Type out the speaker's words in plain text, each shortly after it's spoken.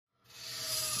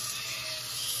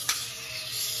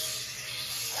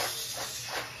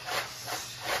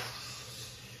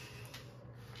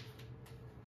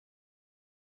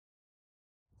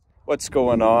What's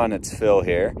going on? It's Phil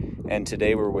here, and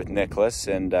today we're with Nicholas,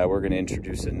 and we're going to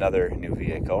introduce another new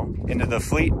vehicle into the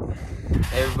fleet.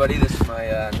 Hey everybody, this is my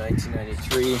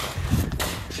 1993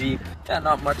 Jeep. Yeah,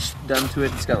 not much done to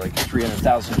it. It's got like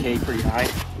 300,000 K, pretty high.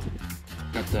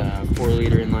 Got the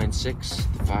 4-liter inline 6,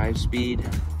 the 5-speed,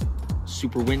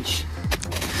 super winch,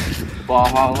 the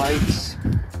Baja lights.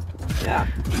 Yeah,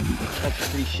 got the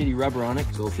pretty shitty rubber on it.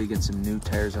 So hopefully get some new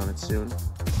tires on it soon.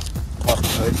 Pop the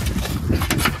hood,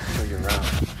 show you around.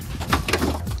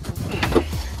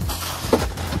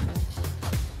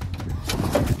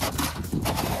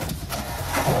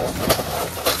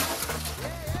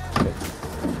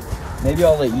 Maybe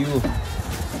I'll let you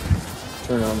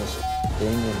turn on this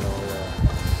thing and I'll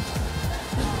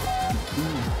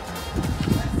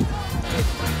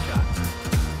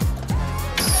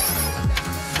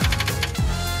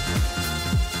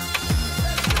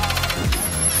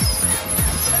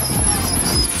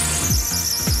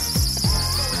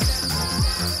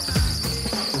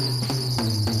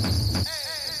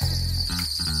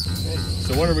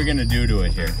So what are we going to do to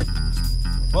it here?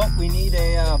 well, we need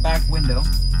a back window.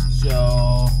 So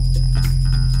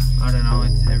I don't know.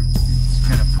 It's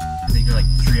kind of. I think they're like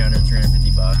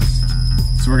 350 bucks.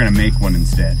 So we're going to make one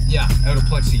instead. Yeah, out of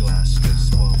plexiglass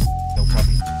because well, they'll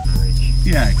probably break.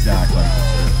 Yeah, exactly.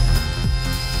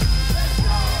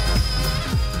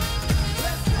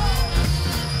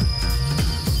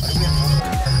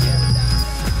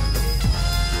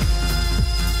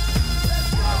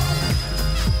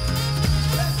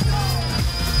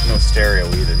 No stereo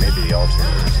either. Maybe the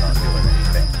alternator's not doing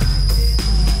anything.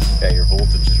 Yeah, your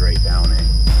voltage is right down, eh?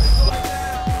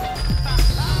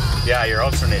 Yeah, your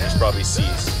alternator's probably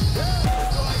seized.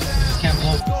 Just can't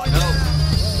blow. No.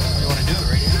 You want to do it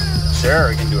right here? Sure,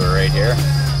 we can do it right here.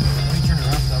 Let me turn it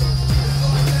around.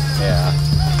 Yeah.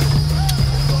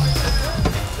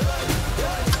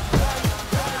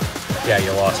 Yeah,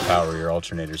 you lost power. Your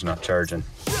alternator's not charging.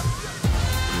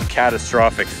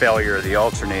 Catastrophic failure of the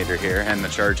alternator here and the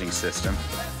charging system.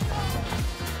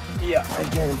 Yeah, I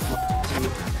get it.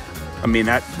 I mean,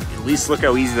 at least look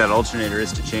how easy that alternator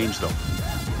is to change though.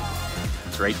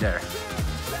 It's right there.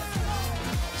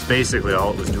 So basically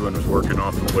all it was doing was working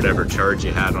off of whatever charge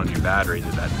you had on your battery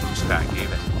that boost pack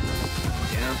gave it.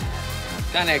 Yeah,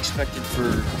 kind of expected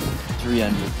for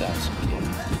 300,000 K.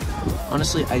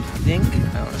 Honestly, I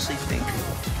honestly think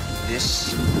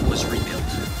this was rebuilt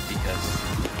because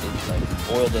it's like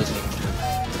oil doesn't even drip.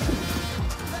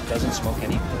 It doesn't smoke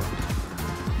any oil.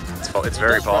 It's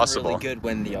very possible. Really good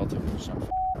when the alternator's on.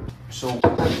 So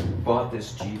when I bought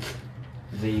this Jeep,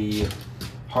 the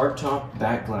hardtop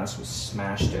back glass was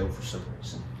smashed out for some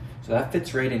reason. So that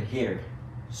fits right in here.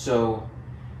 So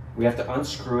we have to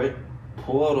unscrew it,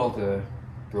 pull out all the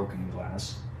broken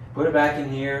glass, put it back in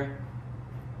here.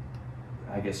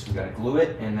 I guess we gotta glue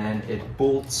it, and then it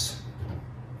bolts.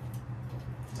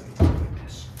 Let me do it like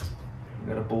this.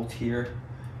 We got a bolt here,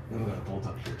 and we got a bolt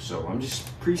up here. So I'm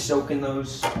just pre-soaking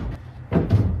those.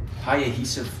 High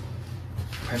adhesive,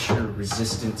 pressure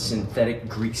resistant synthetic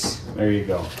grease. There you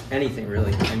go. Anything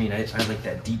really. I mean, I like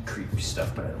that deep creep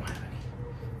stuff, but I don't have any.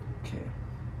 Okay.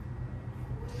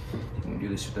 You can do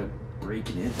this without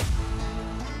breaking it.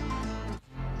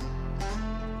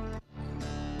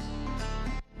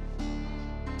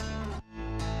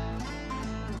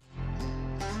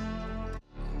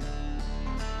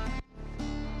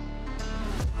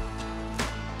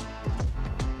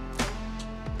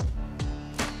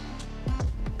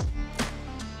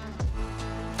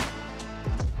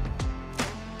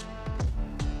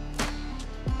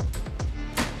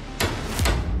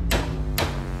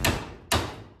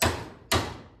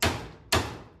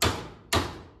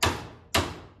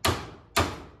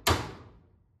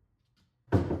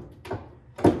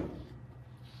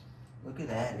 Look at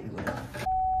that, you little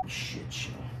shit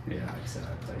show. Yeah,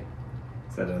 exactly.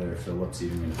 Is that other Phillips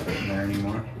even going to fit in there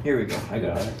anymore? Here we go, I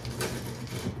got it.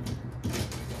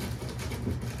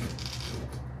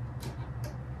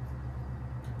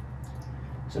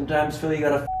 Sometimes, Phil, you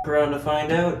gotta f around to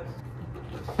find out.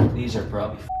 These are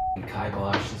probably f***ing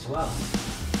kibosh as well.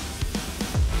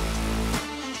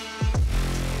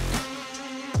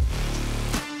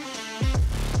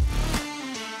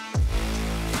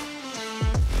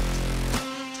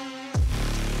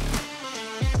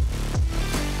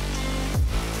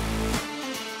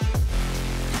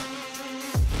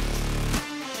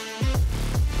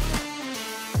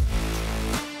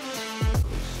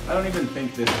 I don't even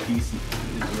think this piece is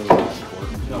really that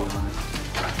important, to be honest.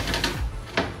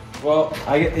 Well,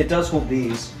 it does hold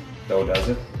these. Oh, does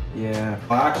it? Yeah.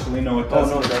 Well, actually, no, it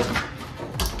doesn't. Oh, no, it doesn't.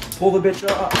 Pull the bitch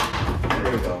up.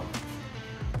 There you go.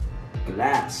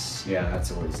 glass. Yeah,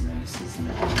 that's always nice, isn't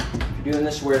it? If you're doing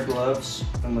this, wear gloves,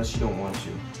 unless you don't want to.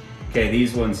 Okay,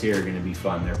 these ones here are gonna be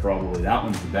fun. They're probably, that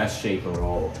one's the best shape of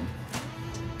all of them.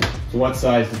 So what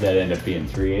size did that end up being,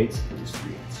 3/8? It was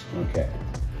 3/8. Okay.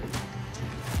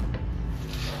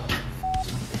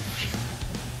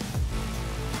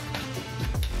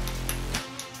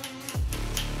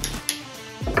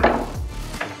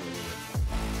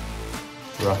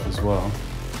 Rough as well.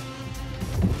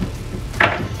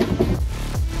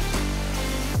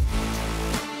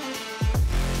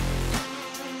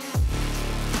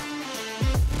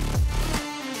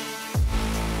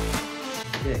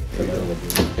 Okay,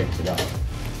 Picked it up.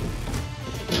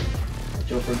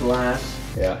 go for glass.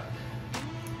 Yeah.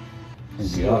 And you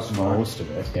Seal's got fine. most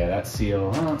of it. Yeah, that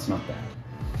seal, oh, it's not bad.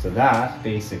 So that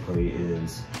basically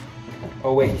is,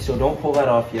 Oh wait, so don't pull that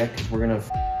off yet, because we're gonna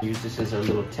use this as our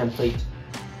little template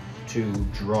to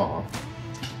draw.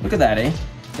 Look at that, eh?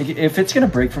 Like, if it's gonna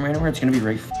break from anywhere, it's gonna be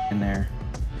right in there.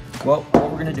 Well,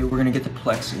 what we're gonna do, we're gonna get the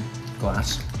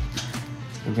plexiglass.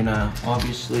 We're gonna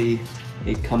obviously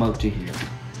it come out to here.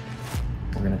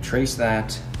 We're gonna trace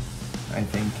that, I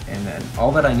think, and then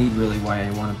all that I need really, why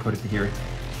I want to put it here,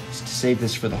 is to save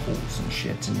this for the holes and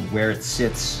shit and where it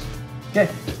sits. Okay,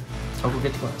 I'll go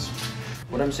get the glass.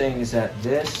 What I'm saying is that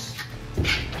this,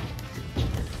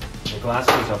 the glass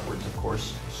goes upwards, of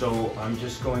course. So I'm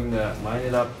just going to line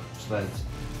it up so that it's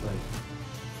like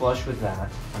flush with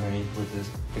that underneath with this,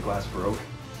 the glass broke.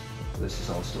 So this is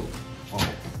all still all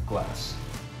glass.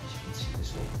 As you can see,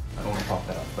 this will, I don't want to pop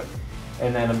that up, but,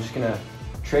 and then I'm just gonna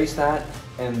trace that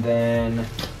and then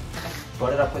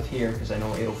butt it up with here because I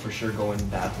know it'll for sure go in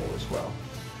that hole as well.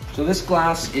 So this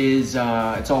glass is,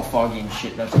 it's all foggy and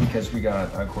shit. That's because we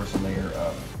got, of course, a layer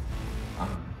of, I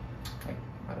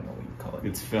don't know what you call it.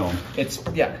 it's film. It's,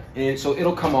 yeah, so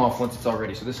it'll come off once it's all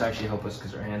ready. So this actually helps us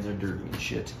because our hands are dirty and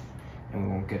shit. And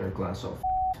we won't get our glass off.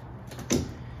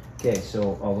 Okay,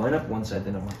 so I'll line up one side,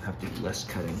 then I'll have to do less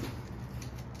cutting.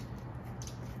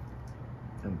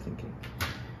 I'm thinking.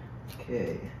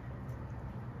 Okay,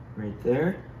 right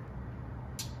there.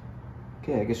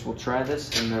 Okay, I guess we'll try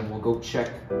this and then we'll go check.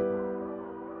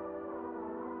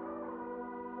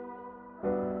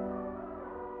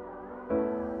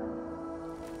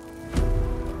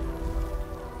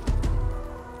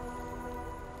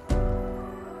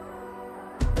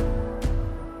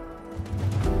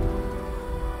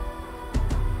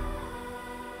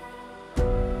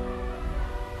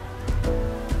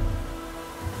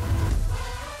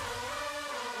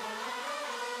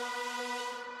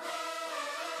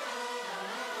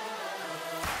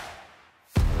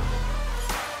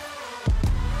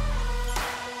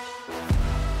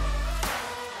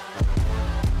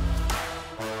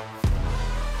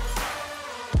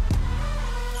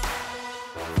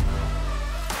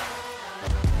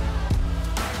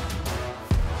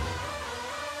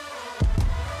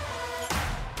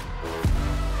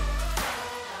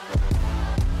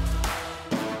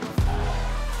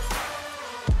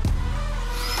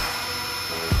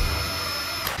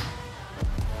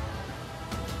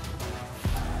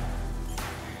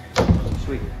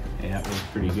 Sweet. Yeah, that was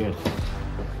pretty good.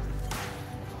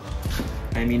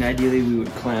 I mean, ideally we would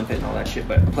clamp it and all that shit,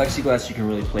 but plexiglass you can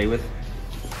really play with.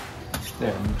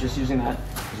 There, I'm just using that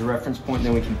as a reference point,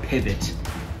 then we can pivot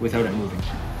without it moving.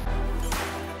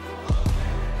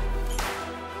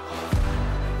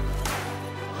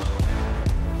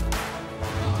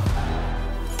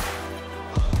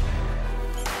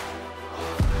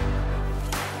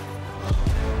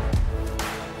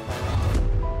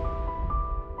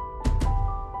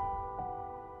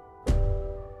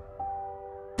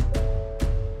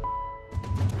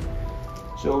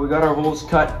 So we got our holes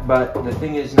cut, but the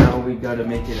thing is now we got to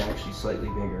make it actually slightly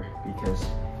bigger because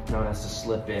now it has to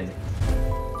slip in.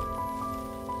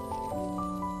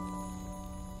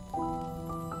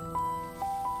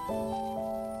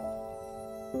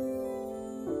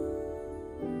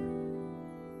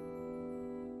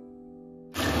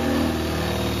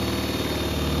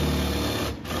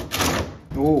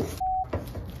 Oh,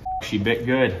 She bit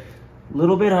good. a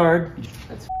little bit hard.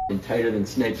 That's tighter than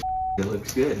snake. It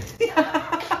looks good.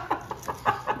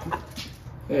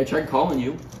 Hey, I tried calling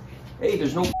you. Hey,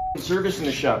 there's no service in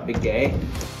the shop, big guy.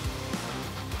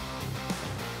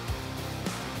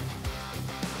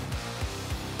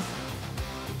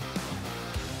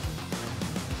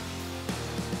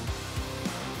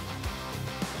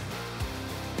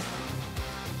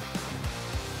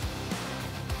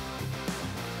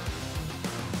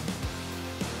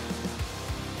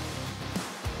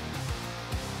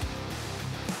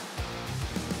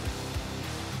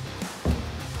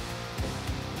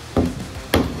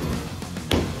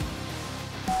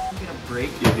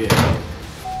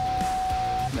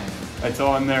 it's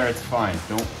on there, it's fine.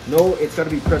 Don't. No, it's got to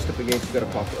be pressed up against. You got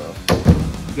to pop it off.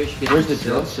 You guys should get Where's the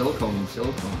drill? Silicone.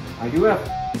 I do have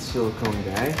silicone,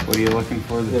 guy. What are you looking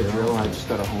for? The drill. I just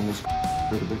got to hone this a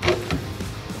little bit.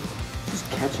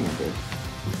 Just catching a bit.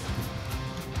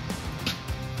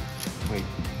 Wait.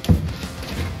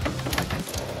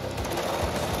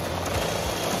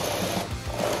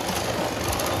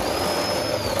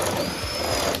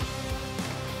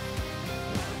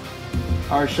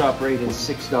 Our shop rate is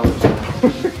 $6 now.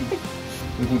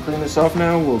 We can clean this off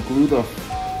now. We'll glue the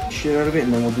shit out of it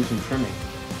and then we'll do some trimming.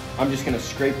 I'm just gonna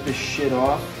scrape this shit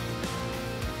off.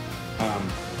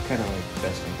 Kind of like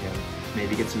best I can.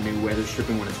 Maybe get some new weather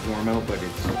stripping when it's warm out, but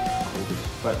it's cold.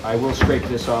 But I will scrape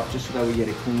this off just so that we get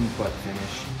a clean butt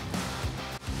finish.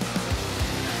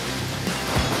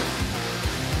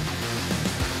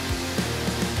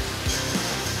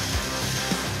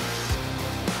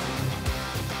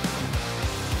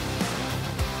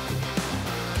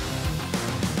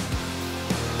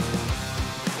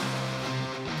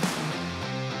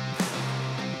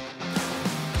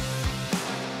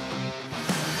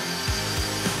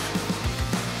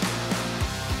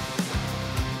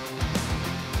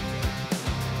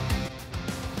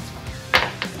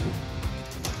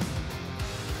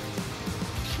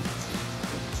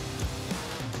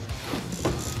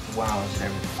 Wow, is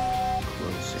everything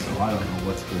close? So I don't know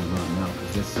what's going on now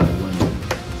because this side went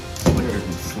clear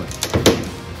and slick.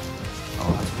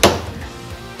 Oh, that's better.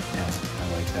 Yeah, I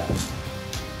like that.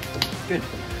 Good.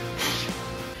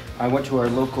 I went to our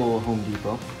local Home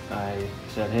Depot. I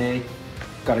said, hey,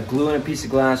 got a glue and a piece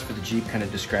of glass for the Jeep, kind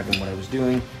of describing what I was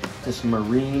doing. This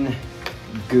marine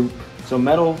goop. So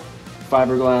metal,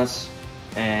 fiberglass,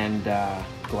 and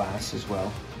glass as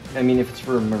well. I mean, if it's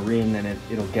for marine, then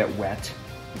it'll get wet.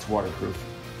 It's waterproof.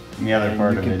 And the other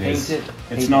part of it is,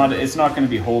 it's not going to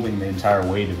be holding the entire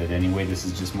weight of it anyway. This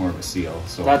is just more of a seal.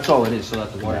 So that's all it is, so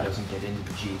that the water doesn't get into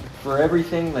the Jeep. For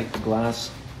everything, like the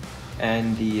glass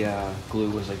and the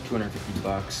glue was like 250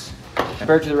 bucks.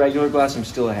 Compared to the regular glass, I'm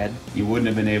still ahead. You wouldn't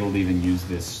have been able to even use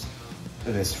this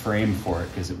frame for it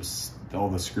because it was all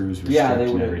the screws were Yeah, stripped they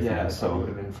and would have. everything. Yeah, so it would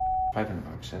have been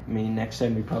 500 bucks. I mean, next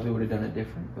time we probably would have done it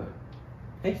different, but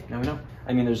hey, now we know.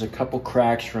 I mean, there's a couple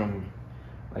cracks from.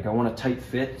 Like I want a tight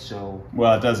fit, so...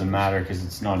 Well, it doesn't matter because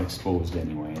it's not exposed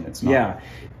anyway, and it's not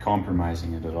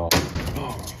compromising it at all.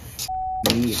 Oh,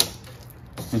 me.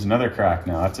 There's another crack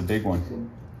now. That's a big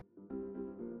one.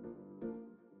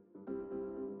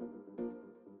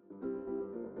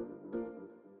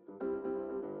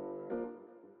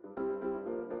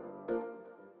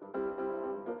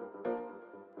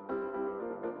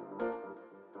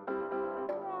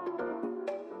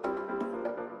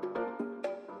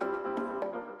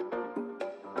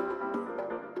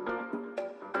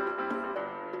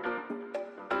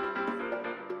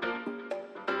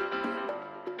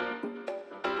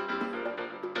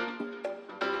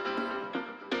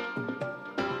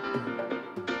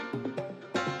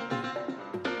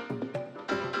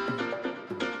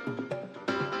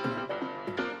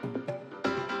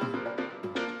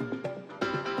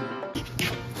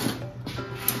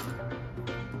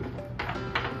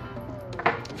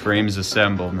 Frame's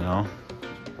assembled now,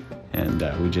 and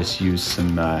we just used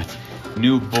some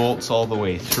new bolts all the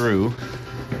way through.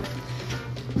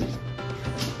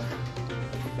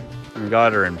 We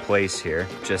got her in place here,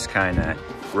 just kind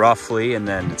of roughly, and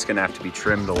then it's gonna have to be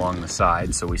trimmed along the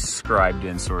side. So we scribed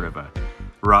in sort of a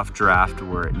rough draft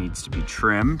where it needs to be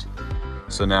trimmed.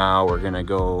 So now we're gonna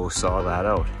go saw that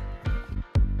out.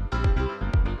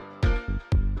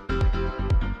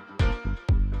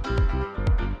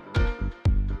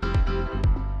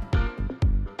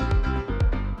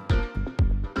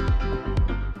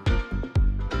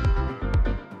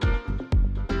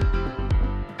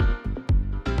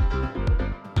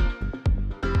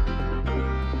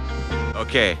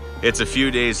 Okay, it's a few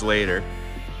days later,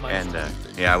 and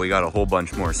yeah, we got a whole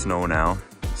bunch more snow now,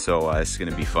 so this is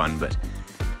gonna be fun, but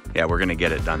yeah, we're gonna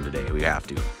get it done today. We have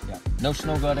to. Yeah, no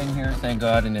snow got in here, thank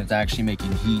God, and it's actually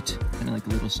making heat, kind of like a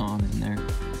little sauna in there.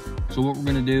 So what we're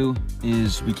gonna do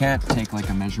is, we can't take like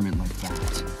a measurement like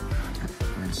that,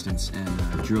 for instance,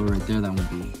 and drill right there, that won't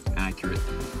be accurate.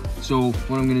 So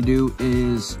what I'm gonna do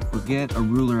is, we'll get a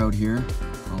ruler out here.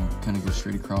 I'll kind of go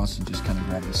straight across and just kind of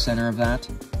grab the center of that,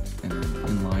 and then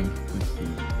in line with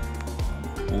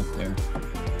the bolt there.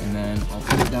 And then I'll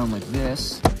put it down like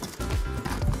this.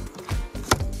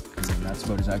 And then that's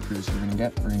about as accurate as we're gonna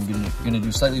get. We're gonna do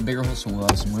a slightly bigger hole so we'll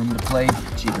have some room to play.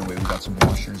 But either way, we got some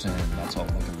washers and that's all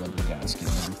like a rubber gasket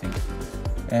and everything.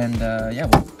 And yeah,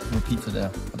 we'll repeat for the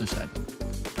other side.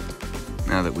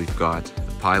 Now that we've got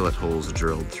the pilot holes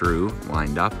drilled through,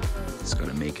 lined up, Just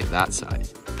gotta make it that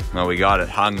size. Well, we got it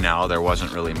hung now. There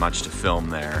wasn't really much to film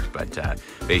there, but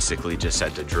basically just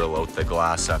had to drill out the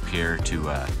glass up here to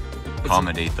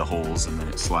accommodate the holes, and then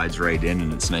it slides right in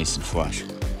and it's nice and flush.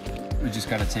 We just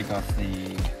gotta take off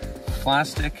the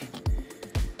plastic.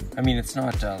 I mean, it's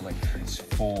not like as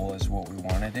full as what we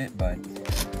wanted it, but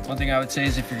one thing I would say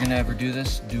is if you're gonna ever do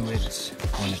this, do it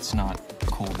when it's not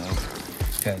cold out.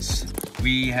 Because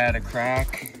we had a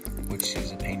crack, which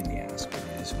is a pain in the ass, but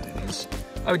it is what it is.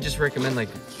 I would just recommend like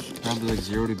probably like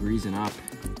 0 degrees and up.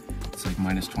 It's like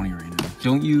 -20 right now.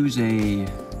 Don't use a,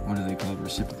 what do they call it,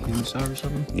 reciprocating saw or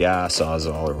something? Yeah,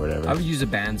 Sawzall or whatever. I would use a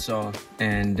bandsaw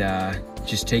and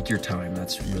just take your time.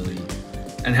 That's really,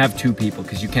 and have 2 people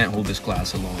because you can't hold this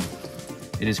glass alone.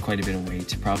 It is quite a bit of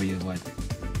weight, probably what,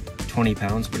 20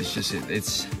 pounds, but it's just,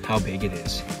 it's how big it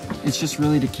is. It's just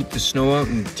really to keep the snow out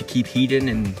and to keep heat in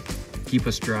and keep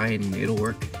us dry, and it'll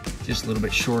work. Just a little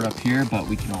bit short up here, but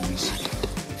we can always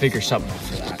figure something out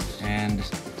for that. And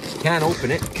can't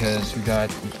open it because we got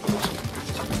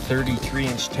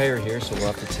 33-inch tire here, so we'll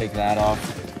have to take that off.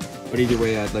 But either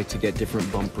way, I'd like to get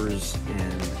different bumpers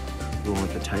and go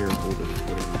with the tire holder,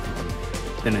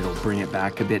 whatever. Then it'll bring it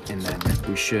back a bit, and then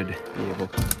we should be able,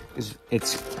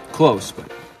 it's close,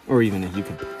 but, or even if you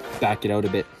could back it out a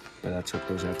bit, but that's what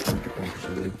those aftermarket bumpers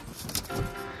are like.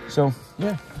 So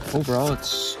yeah, overall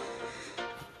it's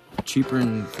cheaper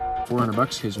than 400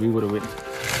 bucks because we would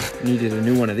have needed a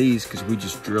new one of these because we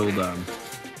just drilled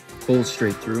holes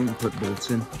straight through and put bolts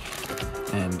in,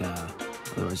 and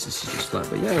otherwise this is just flat.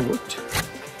 But yeah, it worked.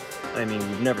 I mean,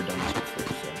 we've never done this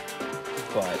before,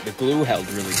 so. But the glue held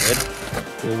really good.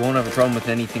 We won't have a problem with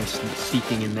anything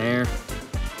seeping in there.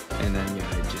 And then yeah,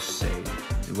 I just say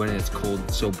when it's cold,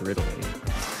 it's so brittle.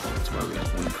 That's why we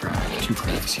have 1 crack, 2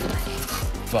 cracks here.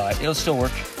 But it'll still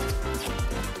work.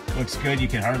 Looks good. You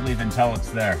can hardly even tell it's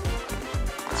there.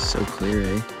 It's so clear,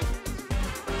 eh?